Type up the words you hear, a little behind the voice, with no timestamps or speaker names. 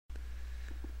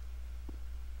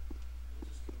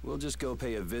We'll just go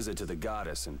pay a visit to the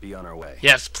goddess and be on our way.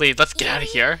 Yes, please. Let's get out of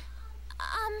here.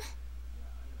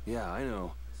 Yeah, I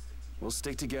know. We'll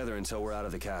stick together until we're out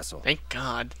of the castle. Thank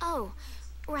God. Oh,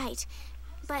 right.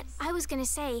 But I was gonna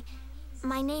say,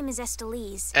 my name is Estelle.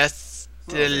 Estelle.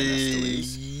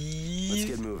 Let's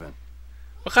get moving.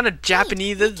 What kind of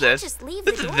Japanese is this? Just leave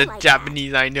the This is door the like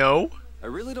Japanese I know. I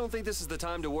really don't think this is the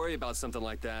time to worry about something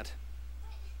like that.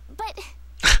 But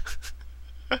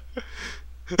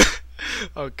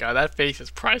Oh God, that face is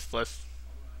priceless.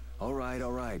 All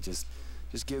right. Just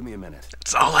give me a minute.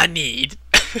 That's all I need.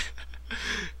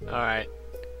 All right.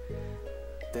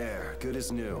 There, good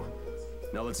as new.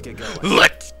 Now let's get going.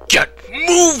 Let's get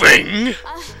moving.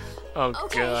 Oh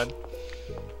okay. God.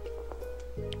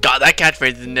 God, that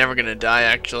catchphrase is never gonna die.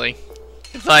 Actually,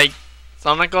 it's like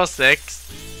Sonic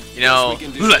 06. You know, Yes, we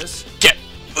can do let's this. get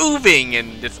moving,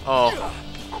 and it's oh.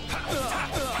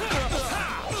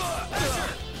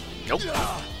 Nope.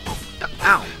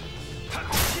 Ow.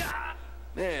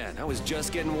 Man, I was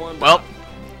just getting warmed Well, up.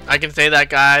 I can say that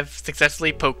guy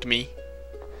successfully poked me.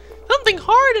 Something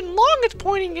hard and long is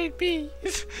pointing at me.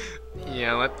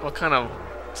 Yeah, what kind of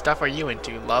stuff are you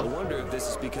into, I love? wonder if this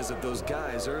is because of those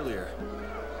guys earlier.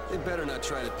 They better not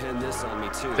try to pin this on me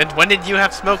too. Then when did you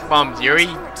have smoke bombs, Yuri?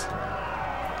 Don't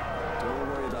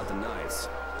worry about the knights.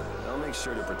 They'll make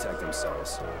sure to protect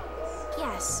themselves.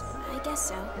 yes, I guess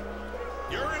so.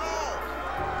 You're in all.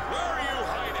 Where are you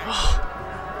hiding?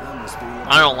 That must be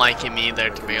I don't like him either,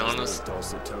 to be honest.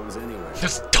 Dulcet tones anyway.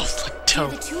 Just dulcet Do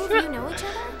the tones. two of you know each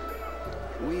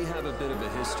other? We have a bit of a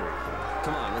history.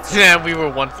 Come on, let's. Yeah, we were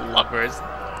once lovers.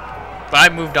 But I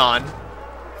moved on.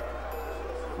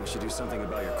 We should do something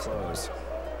about your clothes.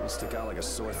 You stick out like a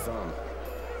sore thumb.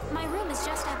 My room is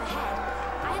just up ahead.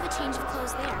 I have a change of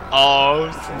clothes there. Oh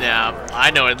snap.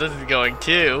 I know where this is going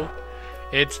too.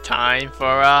 It's time for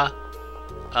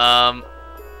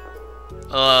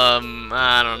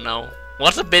I don't know.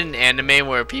 What's a bit in anime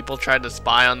where people try to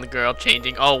spy on the girl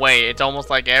changing? Oh wait, it's almost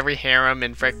like every harem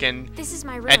in frickin' This is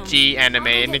my room. ecchi anime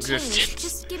I'll go in get changed. existence.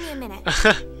 Just give me a minute.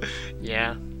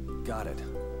 Yeah. Got it.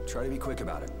 Try to be quick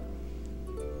about it.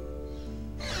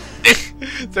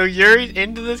 So Yuri's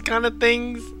into this kind of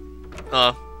things?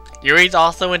 Yuri's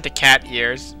also into cat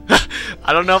ears.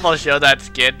 I don't know if I'll show that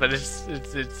skit, but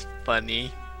it's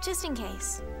funny. Just in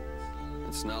case.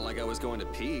 It's not like I was going to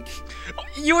peek.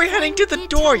 You were heading to the Did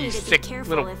door, tell me you to be sick careful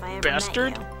little if I ever met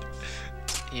bastard.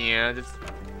 you. Yeah, just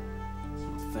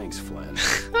Thanks, Flynn.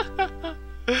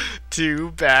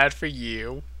 too bad for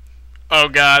you. Oh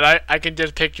God, I can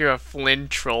just picture a Flynn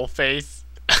troll face.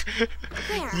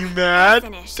 There, You I'm mad?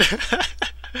 finished.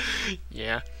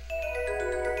 Yeah.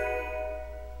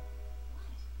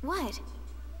 What?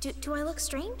 Do I look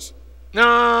strange? It's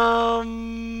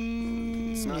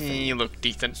nothing. You look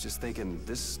decent. Just thinking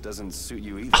this doesn't suit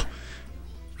you either.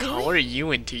 God, what are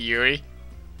you into, Yuri?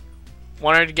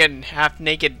 Want her to get in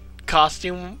half-naked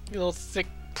costume, you little sick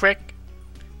prick?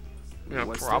 Yeah,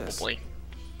 What's probably.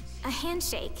 A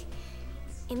handshake.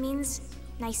 It means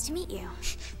nice to meet you.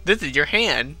 This is your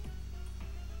hand.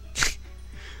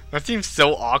 That seems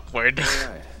so awkward.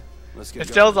 Alright, let's get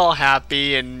Estelle's going. all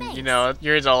happy, and you know,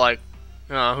 Yuri's all like,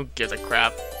 "Oh, who gives a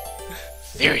crap?"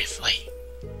 Seriously.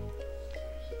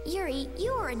 Yuri,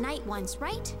 you were a knight once,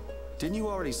 right? Didn't you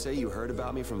already say you heard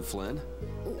about me from Flynn?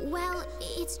 Well,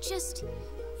 it's just...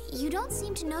 You don't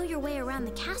seem to know your way around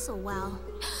the castle well.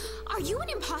 Are you an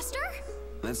imposter?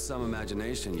 That's some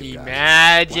imagination you've got.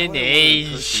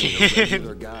 Imagination. Why would I want a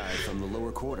regular guy from the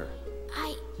lower quarter?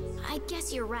 I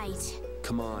guess you're right.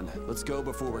 Come on, let's go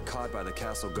before we're caught by the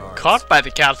castle guards. Caught by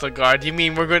the castle guard? You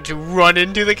mean we're going to run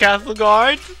into the castle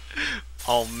guard?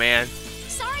 Oh man.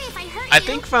 Sorry if I hurt you. I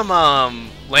think from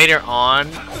later on,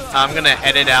 I'm gonna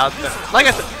edit out the, like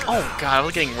I said. Oh God, I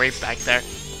was getting raped back there.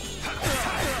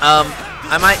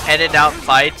 I might edit out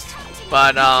fights,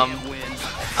 but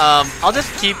I'll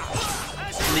just keep,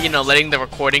 you know, letting the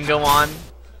recording go on,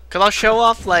 cause I'll show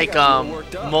off like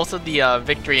most of the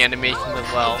victory animations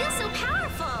as well. I feel so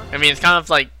powerful. I mean, it's kind of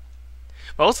like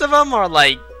most of them are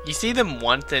like you see them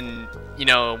once, and you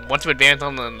know, once you advance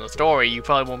on the story, you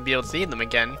probably won't be able to see them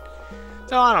again.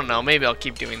 So I don't know. Maybe I'll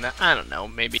keep doing that. I don't know.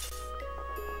 Maybe.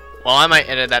 Well, I might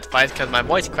edit that fight because my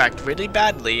voice cracked really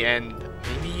badly, and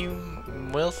maybe you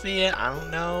will see it. I don't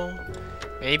know.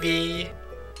 Maybe.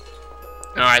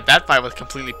 Alright, that fight was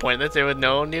completely pointless. There was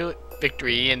no new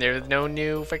victory, and there was no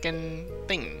new freaking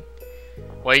thing.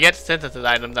 Well, you get synthesis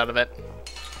items out of it.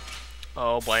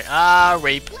 Oh boy. Ah,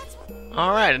 rape.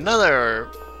 Alright, another,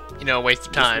 you know, waste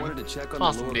of time. Just wanted to check on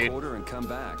Awesome, the lower dude. quarter and come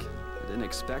back. I didn't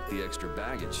expect the extra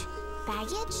baggage.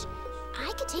 Baggage?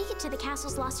 I could take it to the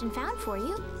castle's lost and found for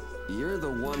you. You're the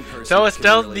one person. So who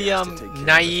Estelle, really the has to take care of it.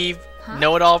 naive,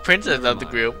 know-it-all princess Never of the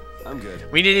mind. group. I'm good.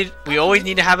 We always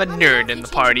need to have a Let me know nerd if in you the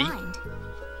change your party. mind.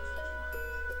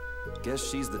 Guess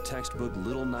she's the textbook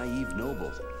little naive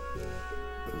noble.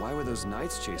 But why were those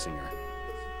knights chasing her?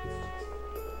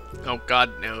 Oh, God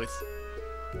knows.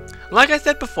 Like I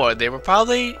said before, they were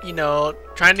probably, you know,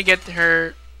 trying to get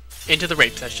her into the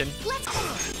rape session. Let's go.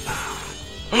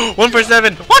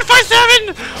 147!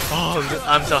 147! Oh,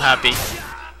 I'm so happy.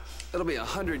 It'll be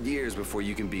 100 years before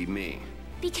you can beat me.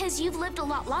 Because you've lived a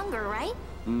lot longer, right?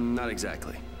 Not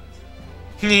exactly.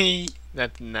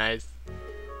 That's nice.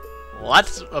 Well,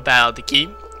 that's about the key.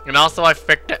 And also, I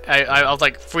was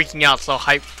like freaking out so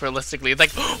hyper-realistically. It's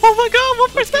like, oh my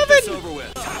God, Let's get this over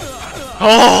with.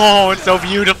 Oh, it's so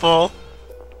beautiful.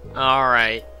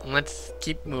 Alright, let's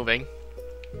keep moving.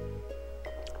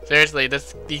 Seriously,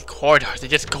 these corridors, they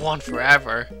just go on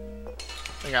forever.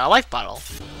 I got a life bottle.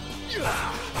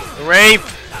 The rape!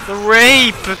 The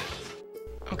rape!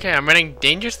 Okay, I'm running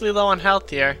dangerously low on health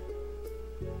here.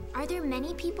 Are there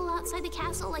many people outside the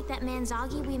castle like that man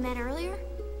Zoggy we met earlier?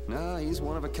 Nah, he's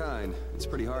one of a kind. It's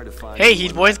pretty hard to find. Hey,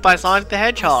 he's anyone voiced by like Sonic the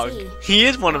Hedgehog. I see. He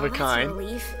is one of a Well, that's kind.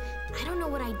 relief. I don't know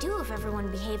what I'd do if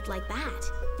everyone behaved like that.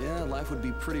 this. Yeah, life would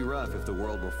be pretty rough if the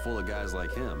world were full of guys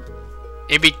like him.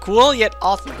 It'd be cool yet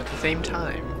awesome at the same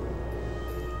time.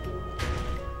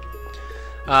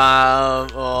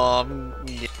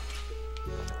 Yeah.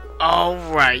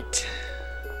 Alright.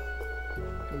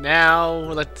 Now,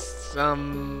 let's,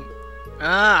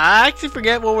 I actually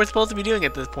forget what we're supposed to be doing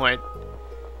at this point.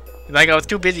 Like, I was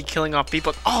too busy killing off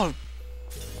people. Oh!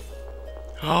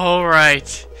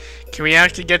 Alright. Can we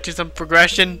actually get to some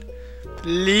progression?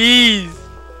 Please!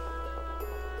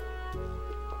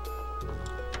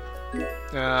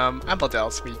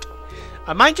 Apple sweet.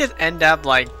 I might just end up,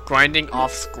 like, grinding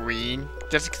off screen,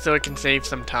 just so it can save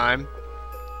some time.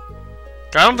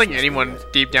 I don't think anyone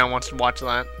deep down wants to watch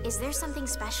that. Is there something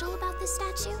special about this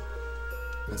statue?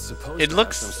 It's supposed It to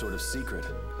looks- have some sort of secret.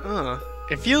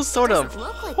 It feels sort of Doesn't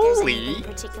look like there's holy. anything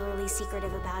particularly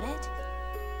secretive about it.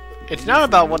 It's not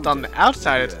about what's on the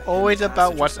outside, it's always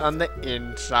about what's on the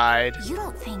inside. You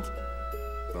don't think...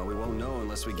 Well, we won't know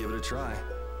unless we give it a try.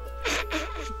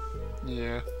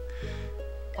 Yeah.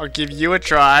 I'll give you a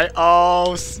try.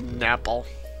 Oh, Snapple.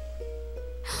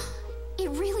 It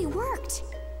really worked.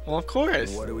 Well, of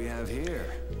course. What do we have here?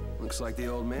 Looks like the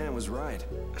old man was right.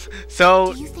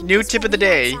 So, Do you think new this tip will of the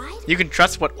lead day. outside? You can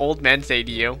trust what old men say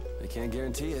to you. I can't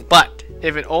guarantee it. But,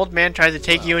 if an old man tries to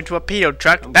take you into a pedo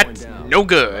truck, I'm that's going down. no How about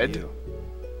good. you?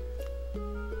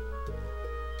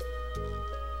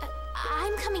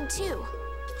 I'm coming too.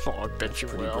 Oh, I bet you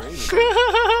Pretty will. brave.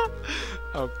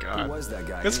 Oh Who god. was that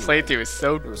guy? This anyway? playthrough is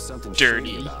so There was something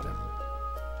dirty. shady about him.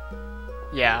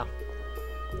 yeah.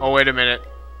 Oh wait a minute.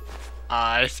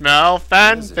 I smell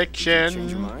fan What is it? Did you change your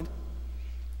fiction. mind?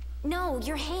 No,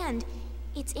 your hand.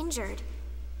 It's injured.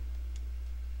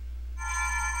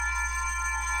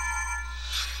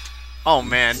 Oh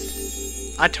man.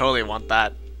 I totally want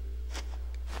that.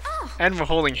 And we're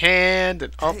holding hand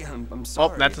and oh, Hey, I'm oh,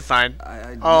 sorry. that's a sign.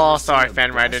 I'd Oh, never sorry, seen a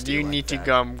fan writer. bestie You like need to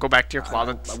that. go back to your I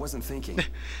closets. wasn't thinking.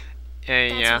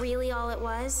 That's Yeah. really all it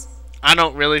was? I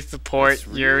don't really support That's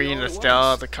really Yuri and all it Estelle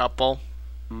was. as a couple.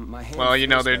 My hand Well, you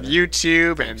know, feels there's better.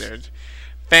 YouTube and there's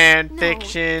fan No,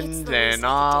 fictions it's the and recycle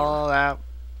all that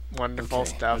wonderful Okay,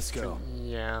 stuff. let's go.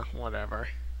 Yeah, whatever.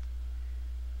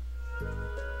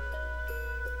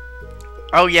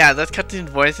 Oh yeah, let's cut his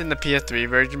voice in the PS3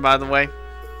 version, by the way.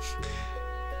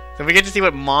 So we get to see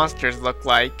what monsters look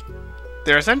like.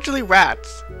 They're essentially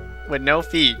rats with no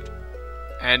feet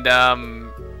and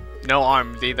no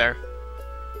arms either.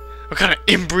 What kind of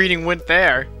inbreeding went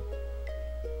there?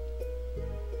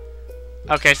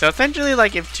 Okay, so essentially,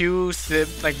 like, if two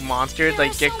like monsters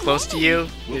like get close to you,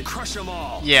 We'll crush them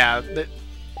all. yeah,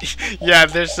 yeah,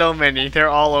 there's so many. They're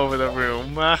all over the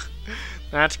room.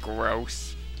 That's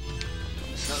gross.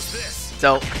 How's this?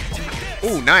 So,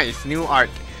 ooh, nice new art.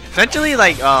 Essentially,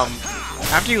 like,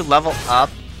 after you level up,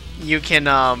 you can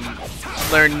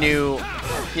learn new,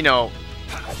 you know,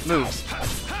 moves.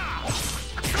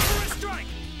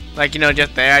 Like, you know,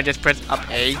 just there, I just press up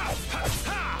A.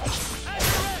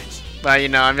 But, you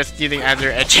know, I'm just using Azure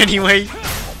Edge anyway.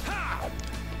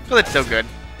 So it's so good.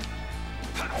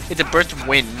 It's a burst of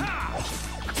wind.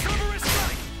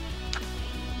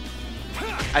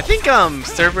 I think,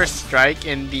 Server Strike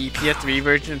in the PS3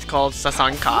 version is called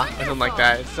Sasanka, or something like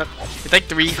that. It's like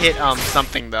 3-hit,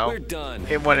 something, though. We're done.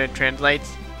 It, when it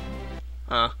translates.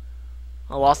 I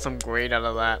lost some grade out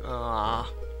of that.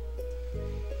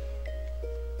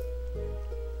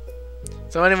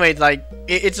 So anyways, like,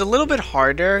 it's a little bit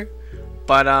harder,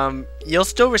 but you'll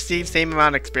still receive same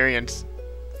amount of experience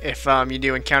if you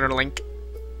do encounter link.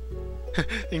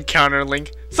 Encounter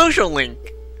link. Social link!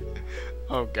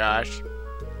 Oh gosh.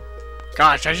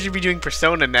 Gosh, I should be doing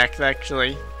Persona next,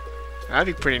 actually.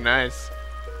 That'd be pretty nice.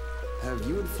 Have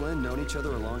you and Flynn known each other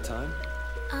a long time?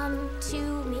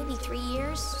 2, maybe 3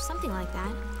 years, something like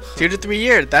that. 2 to 3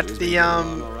 years. That's the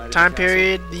time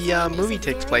period the Flynn movie is a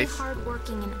takes very place.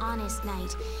 hardworking and honest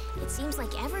knight. It seems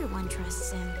like everyone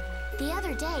trusts him. The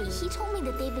other day, he told me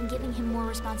that they've been giving him more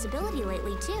responsibility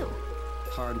lately, too.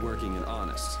 Hardworking and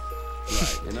honest.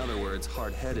 Right, in other words,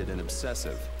 hard-headed and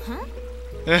obsessive.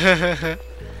 Huh?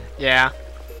 Yeah.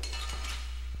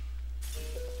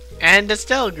 And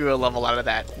Estelle grew a level out of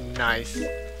that. Nice.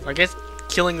 I guess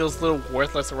killing those little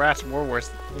worthless rats were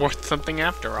worth something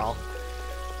after all.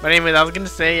 But anyways, I was gonna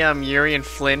say Yuri and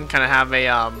Flynn kind of have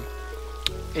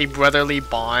a brotherly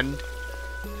bond.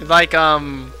 It's like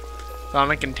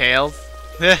Sonic and Tails.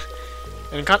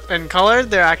 in color,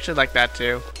 they're actually like that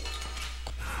too.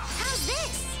 How's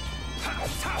this?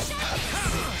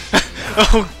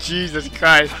 Oh Jesus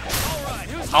Christ!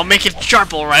 I'll make it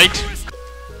sharp, alright.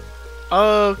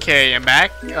 Okay, I'm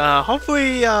back.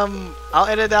 Hopefully, I'll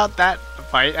edit out that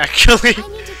fight, actually. I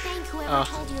need to thank whoever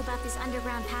told you about this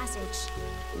underground passage.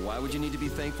 Why would you need to be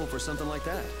thankful for something like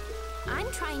that? I'm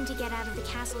trying to get out of the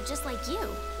castle just like you.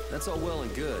 That's all well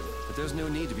and good, but there's no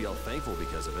need to be all thankful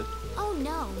because of it. Oh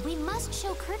no, we must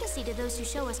show courtesy to those who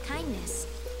show us kindness.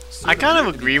 I kind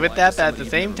of agree with that, but at the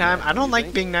same time, I don't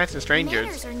like being nice to strangers.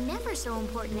 Manners are never so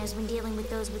important as when dealing with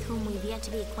those with whom we've yet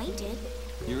to be acquainted.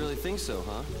 You really think so,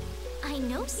 huh? I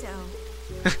know so.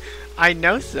 I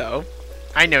know so.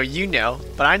 I know you know,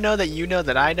 but I know that you know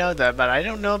that I know that, but I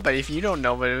don't know, but if you don't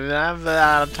know, but I have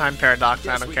a time paradox,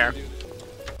 I don't care.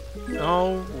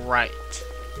 Alright.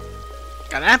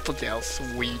 Got apple gel,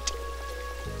 sweet.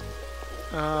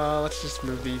 Let's just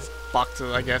move these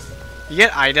boxes, I guess. You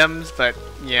get items, but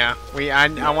yeah, I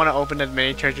want to open as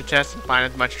many treasure chests and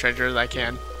find as much treasure as I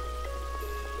can.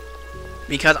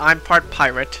 Because I'm part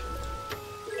pirate.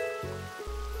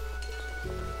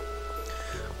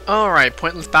 Alright,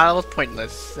 pointless battle was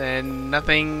pointless, and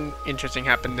nothing interesting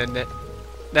happened in it.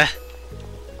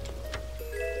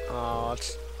 Oh,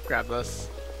 let's grab this.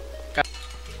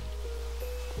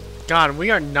 God, we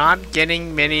are not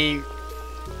getting many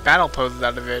battle poses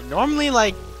out of it. Normally,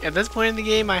 like, at this point in the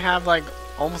game, I have, like,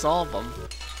 almost all of them.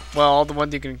 Well, all the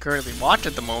ones you can currently watch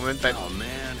at the moment, but... Oh,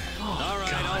 man. All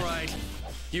right.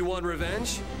 You want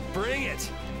revenge? Bring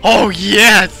it! Oh,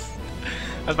 yes!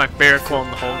 That's my favorite quote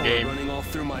in the whole game. Running all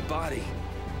through my body.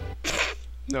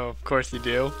 No, of course you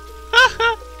do.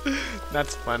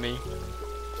 That's funny.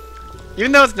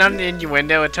 Even though it's not an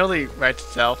innuendo, it totally writes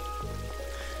itself.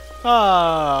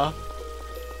 Ah.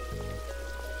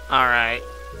 Alright.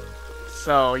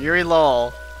 So, Yuri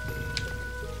lol.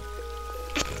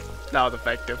 That was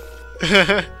effective.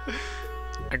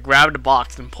 I grabbed a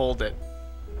box and pulled it.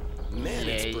 Man,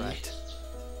 Yay. it's bright.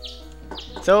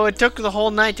 So it took the whole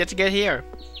night just to get here.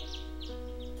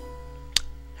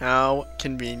 How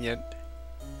convenient.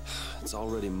 It's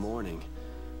already morning.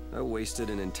 I wasted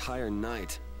an entire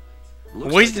night.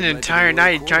 Wasted an entire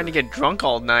night trying to get drunk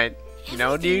all night. You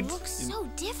know, Everything dude? looks so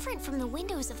different from the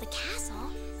windows of the castle.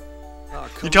 Oh,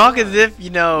 You talk as if, you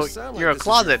know, You sound you're a like this is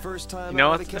your closet. first time You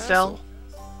know, out of the Estelle?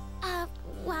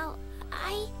 Well,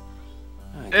 I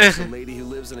guess a lady who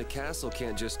lives in a castle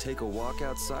can't just take a walk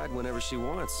outside whenever she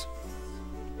wants.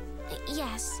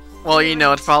 yes. Well, you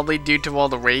know, it's probably due to all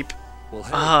the rape. Well,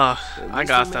 hey, I at least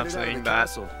gotta we stop made it out of saying the that.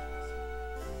 castle.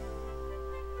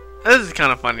 This is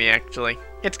kind of funny, actually.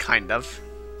 It's kind of.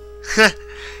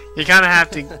 You kind of have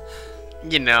to,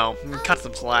 you know, cut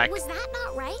some slack. Was that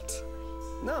not right?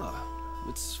 No,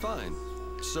 it's fine.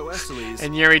 So, Estelle,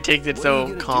 And Yuri takes it what are you so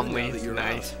gonna do calmly. now that It's you're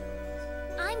nice. out?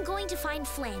 I'm going to find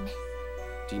Flynn.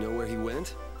 Do you know where he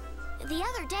went? The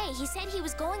other day, he said he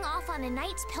was going off on a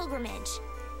knight's pilgrimage.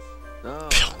 Oh,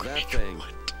 that thing.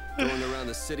 Going around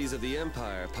the cities of the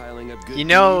Empire, piling up good You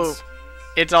know, deeds.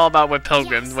 it's all about what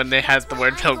pilgrims Yes, when they has that's the why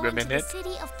word I'm pilgrim going in to it. The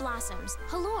city of blossoms,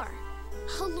 Halor.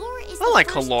 Halor is I the like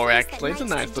first Halor, place actually. that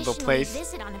It's a knights nice little traditionally place.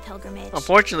 visit on a pilgrimage.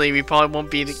 Unfortunately, we probably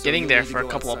won't be So getting you'll there need to for a go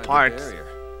couple of outside the parts. barrier.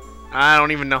 I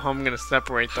don't even know how I'm gonna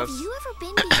separate Have those. you ever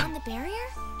been beyond the barrier?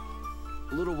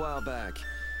 A little while back.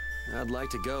 I'd like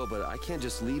to go, but I can't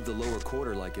just leave the lower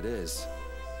quarter like it is.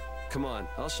 Come on,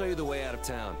 I'll show you the way out of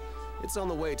town. It's on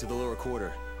the way to the lower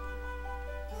quarter.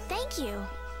 Thank you.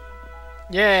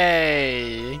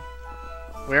 Yay!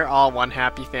 We're all one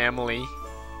happy family.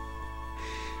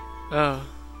 Oh.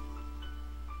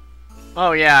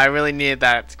 Oh yeah, I really needed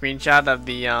that screenshot of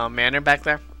the manor back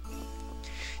there.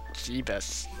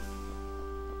 Jeebus.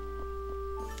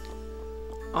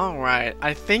 Alright,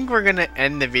 I think we're gonna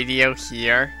end the video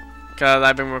here, because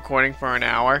I've been recording for an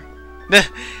hour.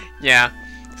 Yeah.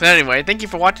 So anyway, thank you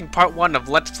for watching part 1 of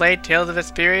Let's Play Tales of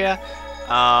Vesperia.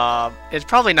 It's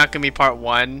probably not gonna be part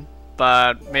 1,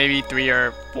 but maybe 3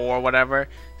 or 4, whatever.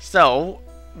 So,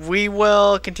 we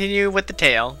will continue with the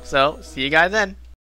tale. So, see you guys then.